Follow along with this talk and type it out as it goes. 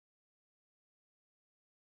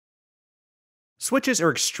Switches are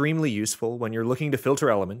extremely useful when you're looking to filter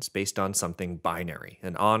elements based on something binary,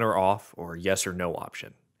 an on or off or yes or no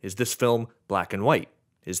option. Is this film black and white?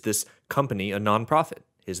 Is this company a nonprofit?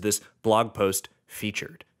 Is this blog post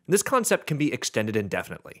featured? This concept can be extended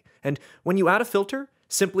indefinitely, and when you add a filter,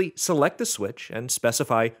 simply select the switch and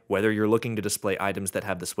specify whether you're looking to display items that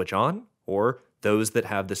have the switch on or those that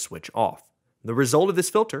have the switch off. The result of this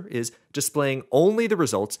filter is displaying only the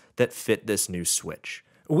results that fit this new switch.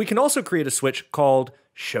 We can also create a switch called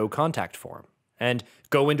Show Contact Form, and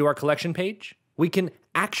go into our collection page. We can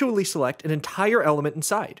actually select an entire element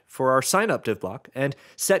inside for our sign-up div block and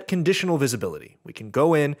set conditional visibility. We can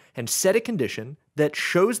go in and set a condition that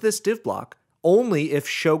shows this div block only if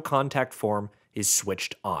Show Contact Form is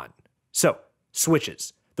switched on. So,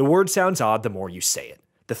 switches. The word sounds odd the more you say it.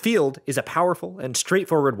 The field is a powerful and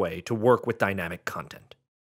straightforward way to work with dynamic content.